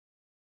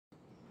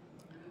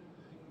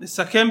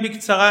נסכם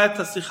בקצרה את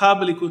השיחה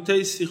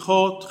בליקוטי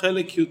שיחות,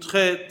 חלק י"ח,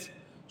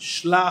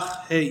 שלח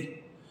ה'.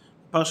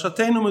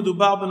 פרשתנו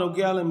מדובר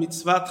בנוגע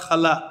למצוות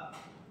חלה,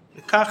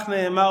 וכך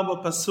נאמר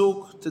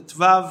בפסוק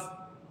ט"ו,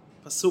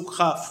 פסוק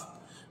כ':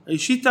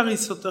 ראשית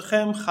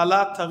הריסותיכם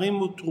חלה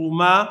תרימו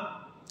תרומה,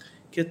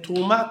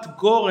 כתרומת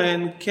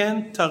גורן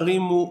כן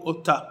תרימו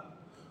אותה.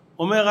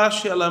 אומר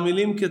רש"י על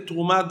המילים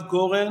כתרומת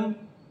גורן,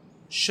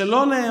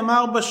 שלא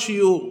נאמר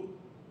בשיעור,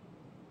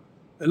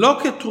 ולא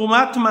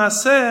כתרומת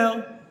מעשר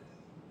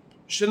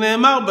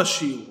שנאמר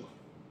בשיעור.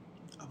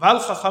 אבל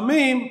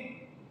חכמים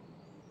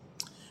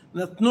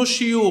נתנו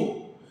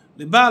שיעור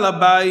לבעל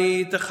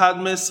הבית 1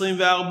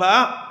 מ-24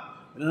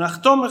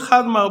 ולנחתום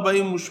 1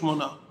 מ-48.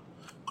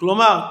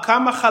 כלומר,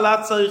 כמה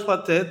חלה צריך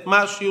לתת, מה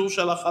השיעור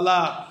של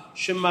החלה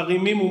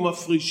שמרימים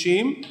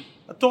ומפרישים.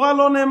 התורה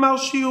לא נאמר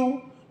שיעור,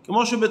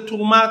 כמו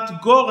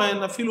שבתרומת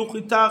גורן אפילו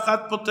חיטה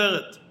אחת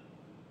פותרת,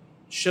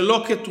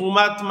 שלא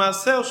כתרומת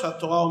מעשר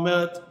שהתורה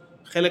אומרת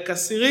חלק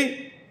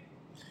עשירי.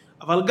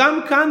 אבל גם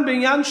כאן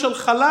בעניין של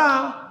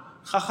חלה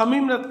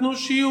חכמים נתנו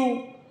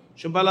שיעור,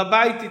 שבעל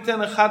הבית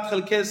ייתן 1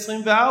 חלקי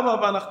 24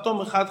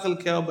 והנחתום 1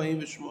 חלקי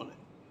 48.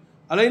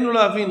 עלינו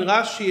להבין,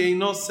 רש"י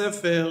אינו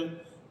ספר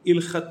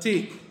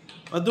הלכתי.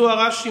 מדוע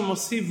רש"י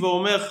מוסיף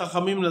ואומר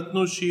חכמים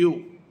נתנו שיעור?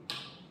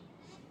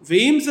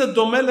 ואם זה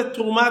דומה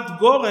לתרומת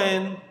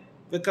גורן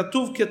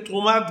וכתוב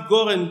כתרומת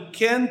גורן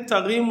כן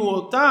תרימו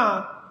אותה,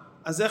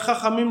 אז איך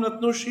חכמים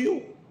נתנו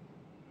שיעור?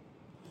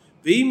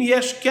 ואם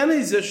יש כן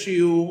איזה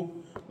שיעור,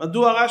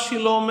 מדוע רש"י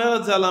לא אומר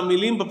את זה על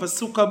המילים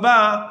בפסוק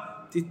הבא,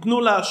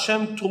 תיתנו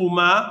להשם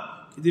תרומה,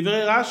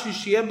 כדברי רש"י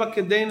שיהיה בה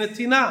כדי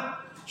נתינה.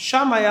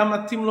 שם היה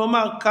מתאים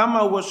לומר כמה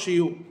הוא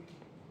השיעור.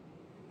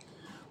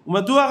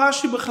 ומדוע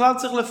רש"י בכלל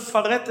צריך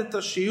לפרט את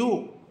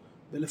השיעור,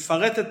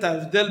 ולפרט את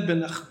ההבדל בין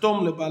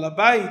נחתום לבעל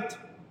הבית,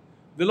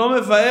 ולא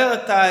מבאר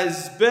את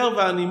ההסבר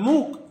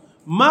והנימוק,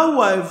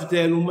 מהו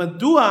ההבדל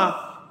ומדוע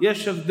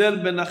יש הבדל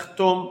בין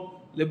נחתום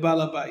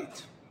לבעל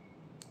הבית.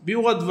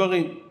 ביאור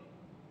הדברים,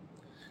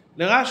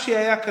 לרש"י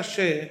היה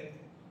קשה,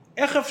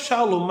 איך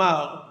אפשר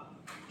לומר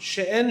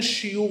שאין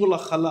שיעור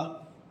לחלה?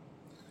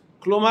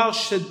 כלומר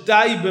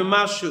שדי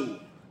במשהו,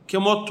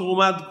 כמו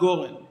תרומת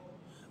גורן.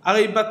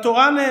 הרי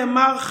בתורה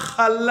נאמר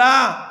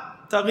חלה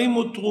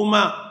תרימו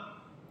תרומה,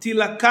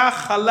 תילקח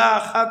חלה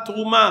אחת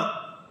תרומה.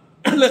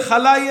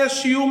 לחלה יש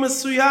שיעור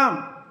מסוים,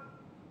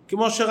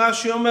 כמו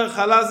שרש"י אומר,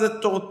 חלה זה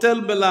טורטל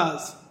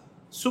בלעז,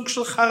 סוג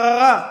של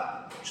חררה,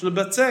 של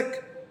בצק.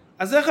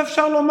 אז איך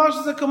אפשר לומר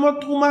שזה כמו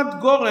תרומת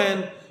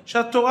גורן,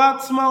 שהתורה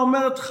עצמה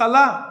אומרת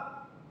חלה?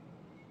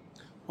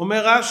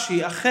 אומר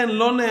רש"י, אכן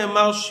לא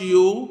נאמר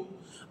שיעור,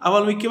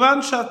 אבל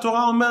מכיוון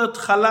שהתורה אומרת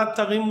חלה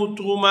תרימו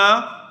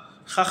תרומה,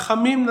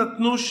 חכמים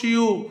נתנו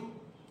שיעור.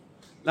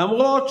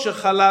 למרות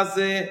שחלה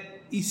זה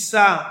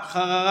עיסה,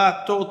 חררה,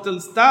 טורטל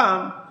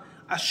סתם,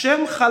 השם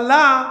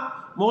חלה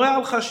מורה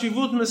על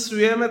חשיבות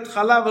מסוימת,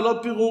 חלה ולא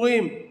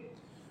פירורים.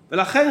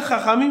 ולכן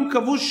חכמים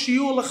קבעו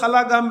שיעור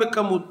לחלה גם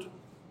בכמות.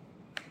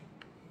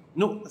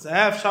 אז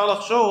היה אפשר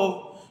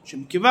לחשוב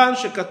שמכיוון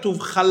שכתוב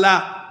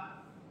חלה,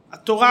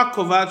 התורה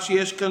קובעת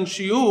שיש כאן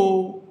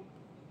שיעור,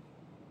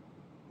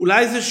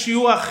 אולי זה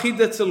שיעור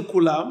אחיד אצל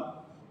כולם.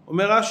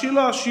 אומר רש"י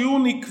לא, השיעור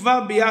נקבע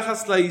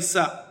ביחס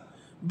לעיסה.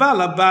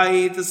 בעל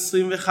הבית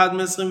 21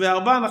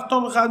 מ-24,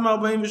 נחתום 1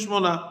 מ-48.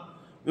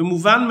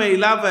 במובן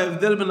מאליו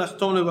ההבדל בין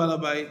נחתום לבעל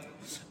הבית.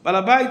 בעל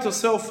הבית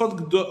עושה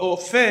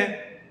אופה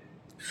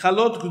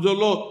חלות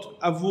גדולות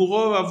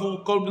עבורו ועבור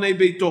כל בני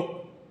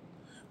ביתו,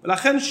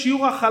 ולכן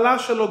שיעור החלה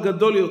שלו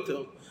גדול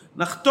יותר.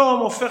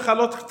 נחתום אופה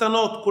חלות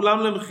קטנות, כולם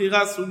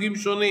למחירה, סוגים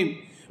שונים.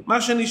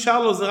 מה שנשאר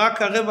לו זה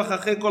רק הרווח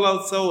אחרי כל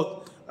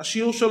ההוצאות.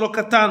 השיעור שלו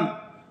קטן.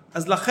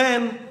 אז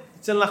לכן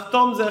אצל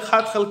נחתום זה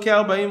 1 חלקי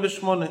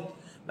 48.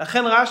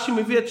 לכן רש"י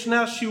מביא את שני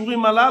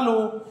השיעורים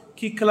הללו,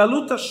 כי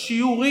כללות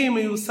השיעורים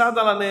מיוסד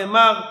על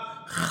הנאמר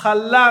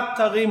חלה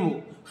תרימו.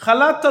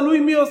 חלה תלוי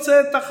מי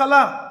עושה את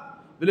החלה,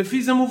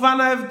 ולפי זה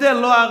מובן ההבדל,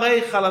 לא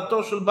הרי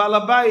חלתו של בעל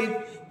הבית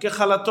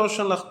כחלתו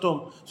של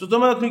נחתום. זאת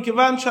אומרת,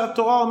 מכיוון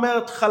שהתורה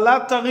אומרת חלה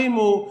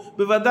תרימו,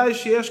 בוודאי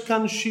שיש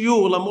כאן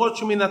שיעור, למרות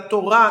שמן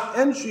התורה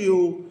אין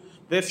שיעור,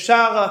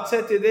 ואפשר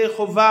לצאת ידי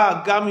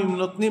חובה גם אם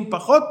נותנים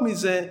פחות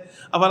מזה,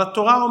 אבל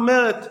התורה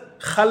אומרת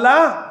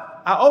חלה,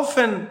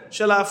 האופן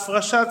של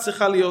ההפרשה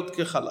צריכה להיות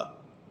כחלה.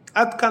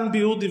 עד כאן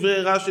ביאור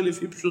דברי רש"י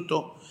לפי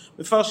פשוטו.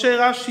 מפרשי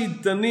רש"י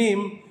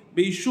דנים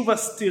ביישוב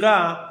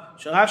הסתירה,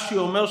 שרש"י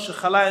אומר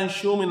שחלה אין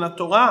שיעור מן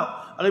התורה.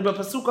 הרי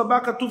בפסוק הבא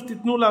כתוב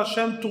תיתנו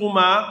להשם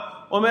תרומה,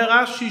 אומר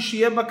רש"י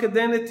שיהיה בה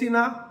כדי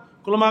נתינה.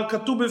 כלומר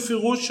כתוב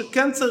בפירוש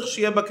שכן צריך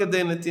שיהיה בה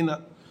כדי נתינה.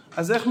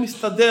 אז איך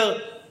מסתדר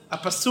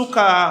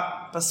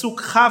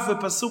פסוק כ'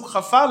 ופסוק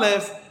כ"א,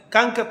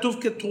 כאן כתוב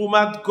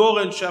כתרומת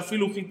גורן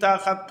שאפילו חיטה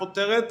אחת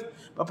פותרת,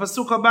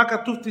 בפסוק הבא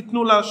כתוב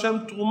תיתנו להשם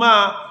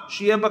תרומה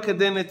שיהיה בה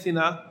כדי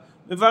נתינה.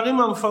 מבארים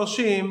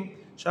המפרשים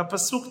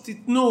שהפסוק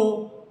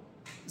תיתנו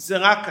זה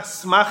רק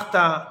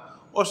אסמכתא,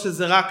 או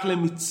שזה רק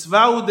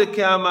למצווה הוא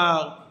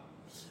דקאמר.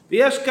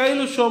 ויש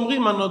כאלו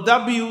שאומרים, הנודע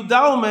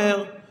ביהודה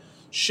אומר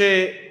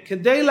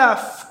שכדי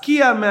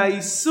להפקיע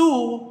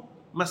מהאיסור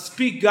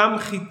מספיק גם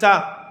חיטה,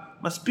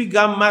 מספיק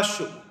גם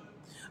משהו.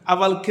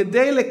 אבל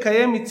כדי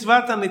לקיים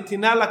מצוות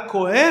הנתינה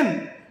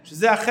לכהן,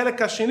 שזה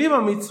החלק השני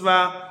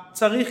במצווה,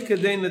 צריך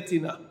כדי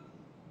נתינה.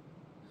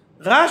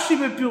 רש"י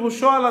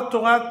בפירושו על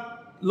התורה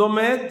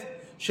לומד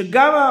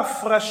שגם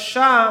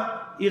ההפרשה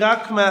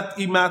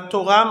היא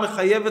מהתורה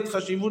מחייבת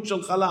חשיבות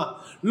של חלה.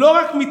 לא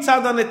רק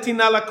מצד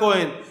הנתינה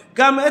לכהן,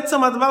 גם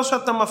עצם הדבר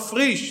שאתה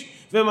מפריש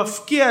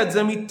ומפקיע את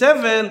זה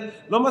מתבל,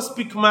 לא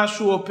מספיק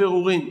משהו או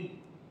פירורים.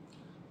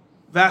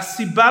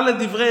 והסיבה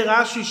לדברי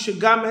רש"י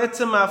שגם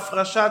עצם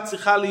ההפרשה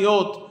צריכה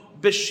להיות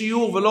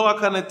בשיעור ולא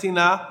רק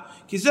הנתינה,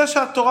 כי זה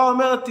שהתורה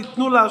אומרת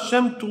תיתנו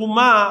להשם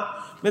תרומה,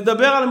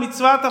 מדבר על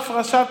מצוות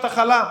הפרשת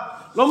החלה.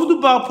 לא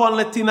מדובר פה על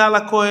נתינה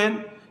לכהן,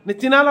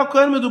 נתינה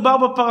לכהן מדובר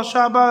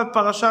בפרשה הבאה,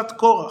 בפרשת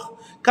קורח.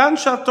 כאן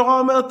שהתורה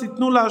אומרת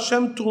תיתנו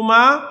להשם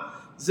תרומה,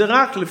 זה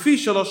רק לפי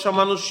שלא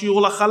שמענו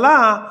שיעור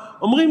לחלה,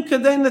 אומרים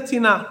כדי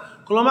נתינה.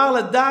 כלומר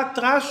לדעת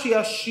רש"י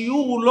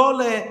השיעור הוא לא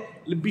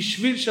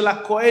בשביל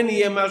שלכהן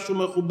יהיה משהו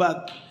מכובד,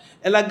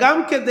 אלא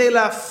גם כדי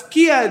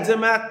להפקיע את זה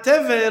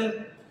מהתבל,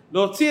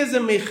 להוציא את זה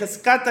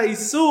מחזקת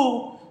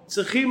האיסור,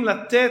 צריכים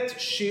לתת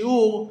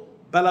שיעור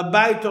בעל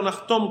הבית או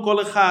נחתום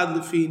כל אחד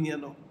לפי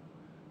עניינו.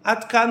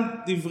 עד כאן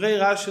דברי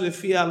רש"י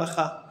לפי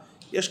ההלכה.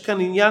 יש כאן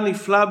עניין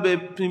נפלא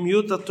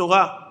בפנימיות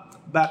התורה,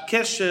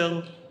 בקשר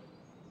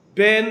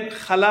בין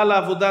חלה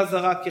לעבודה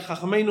זרה, כי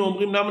חכמינו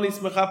אומרים למה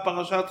נסמכה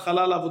פרשת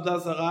חלה לעבודה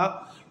זרה,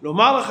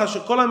 לומר לך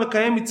שכל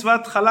המקיים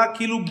מצוות חלה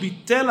כאילו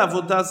ביטל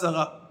עבודה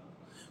זרה.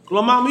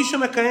 כלומר מי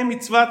שמקיים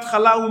מצוות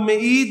חלה הוא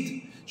מעיד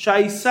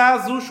שהעיסה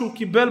הזו שהוא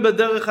קיבל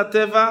בדרך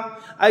הטבע,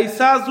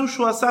 העיסה הזו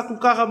שהוא עשה כל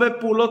כך הרבה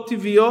פעולות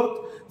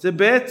טבעיות, זה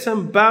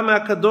בעצם בא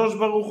מהקדוש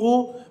ברוך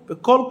הוא,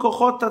 וכל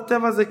כוחות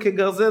הטבע זה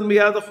כגרזן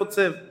מיד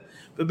החוצב.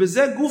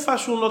 ובזה גופה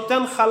שהוא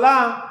נותן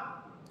חלה,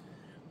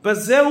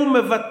 בזה הוא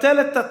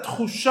מבטל את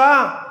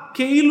התחושה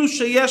כאילו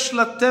שיש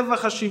לטבע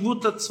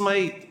חשיבות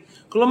עצמאית.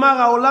 כלומר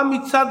העולם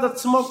מצד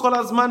עצמו כל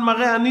הזמן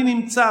מראה אני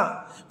נמצא,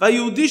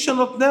 והיהודי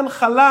שנותן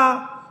חלה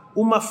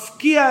הוא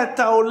מפקיע את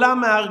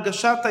העולם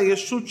מהרגשת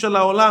הישות של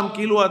העולם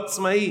כאילו הוא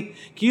עצמאי,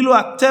 כאילו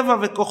הטבע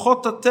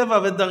וכוחות הטבע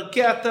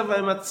ודרכי הטבע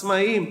הם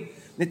עצמאיים.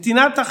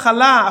 נתינת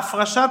החלה,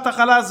 הפרשת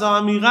החלה זו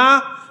אמירה,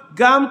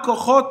 גם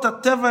כוחות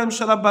הטבע הם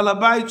של הבעל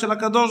הבית של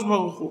הקדוש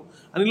ברוך הוא.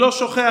 אני לא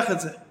שוכח את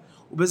זה.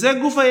 ובזה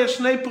גופה יש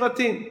שני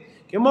פרטים.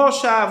 כמו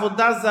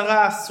שהעבודה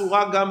זרה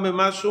אסורה גם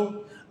במשהו,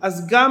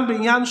 אז גם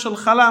בעניין של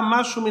חלה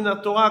משהו מן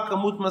התורה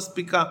כמות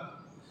מספיקה.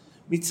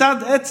 מצד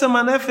עצם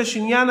הנפש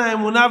עניין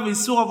האמונה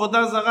ואיסור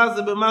עבודה זרה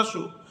זה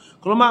במשהו.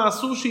 כלומר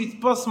אסור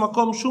שיתפוס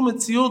מקום שום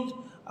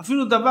מציאות,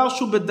 אפילו דבר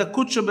שהוא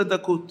בדקות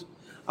שבדקות.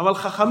 אבל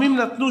חכמים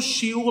נתנו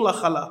שיעור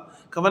לחלה.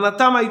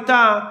 כוונתם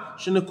הייתה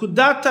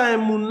שנקודת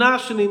האמונה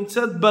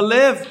שנמצאת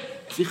בלב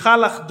צריכה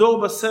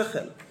לחדור בשכל.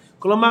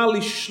 כלומר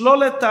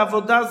לשלול את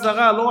העבודה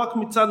זרה לא רק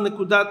מצד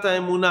נקודת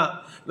האמונה,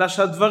 אלא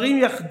שהדברים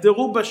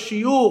יחדרו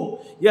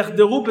בשיעור,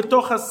 יחדרו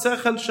בתוך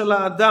השכל של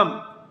האדם.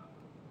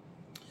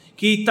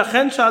 כי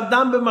ייתכן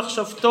שהאדם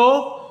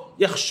במחשבתו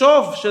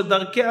יחשוב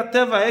שדרכי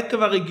הטבע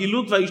עקב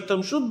הרגילות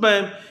וההשתמשות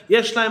בהם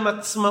יש להם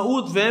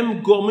עצמאות והם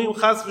גורמים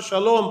חס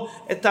ושלום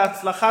את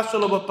ההצלחה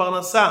שלו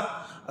בפרנסה.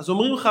 אז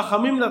אומרים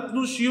חכמים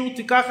נתנו שיעור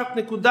תיקח את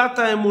נקודת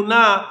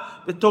האמונה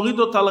ותוריד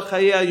אותה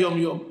לחיי היום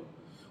יום.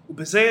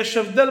 ובזה יש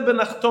הבדל בין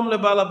נחתום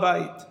לבעל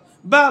הבית.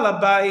 בעל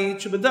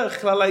הבית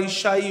שבדרך כלל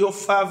האישה היא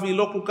יופה והיא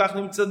לא כל כך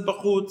נמצאת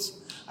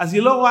בחוץ, אז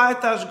היא לא רואה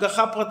את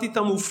ההשגחה הפרטית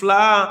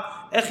המופלאה,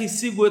 איך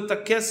השיגו את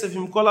הכסף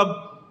עם כל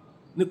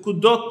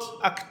הנקודות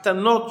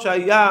הקטנות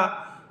שהיה,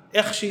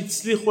 איך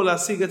שהצליחו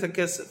להשיג את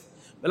הכסף.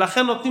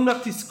 ולכן נותנים לה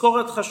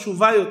תזכורת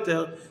חשובה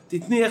יותר,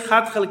 תתני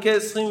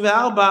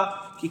 1/24,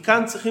 כי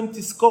כאן צריכים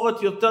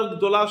תזכורת יותר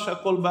גדולה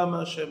שהכל בא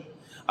מהשם.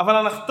 אבל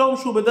הנחתום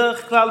שהוא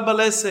בדרך כלל בעל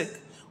עסק,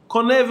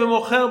 קונה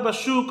ומוכר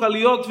בשוק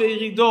עליות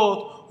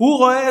וירידות, הוא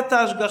רואה את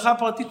ההשגחה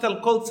הפרטית על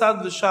כל צד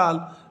ושעל,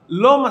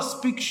 לא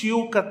מספיק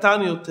שיעור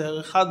קטן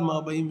יותר,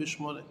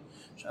 1/48.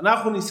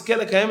 שאנחנו נזכה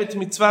לקיים את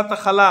מצוות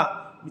החלה,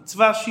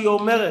 מצווה שהיא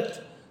אומרת,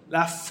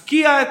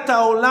 להפקיע את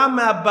העולם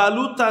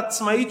מהבעלות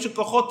העצמאית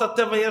שכוחות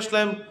הטבע יש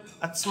להם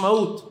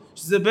עצמאות,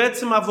 שזה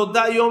בעצם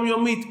עבודה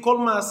יומיומית, כל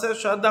מעשה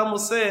שאדם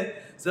עושה,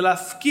 זה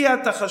להפקיע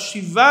את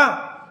החשיבה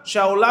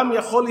שהעולם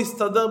יכול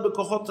להסתדר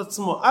בכוחות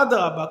עצמו.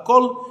 אדרבה,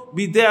 הכל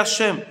בידי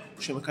השם.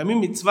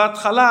 כשמקיימים מצוות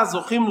חלה,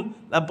 זוכים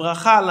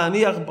לברכה,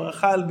 להניח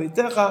ברכה אל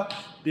ביתך,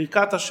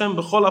 ברכת השם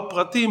בכל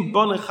הפרטים,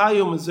 בוא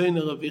נחי ומזוין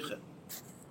רביכם.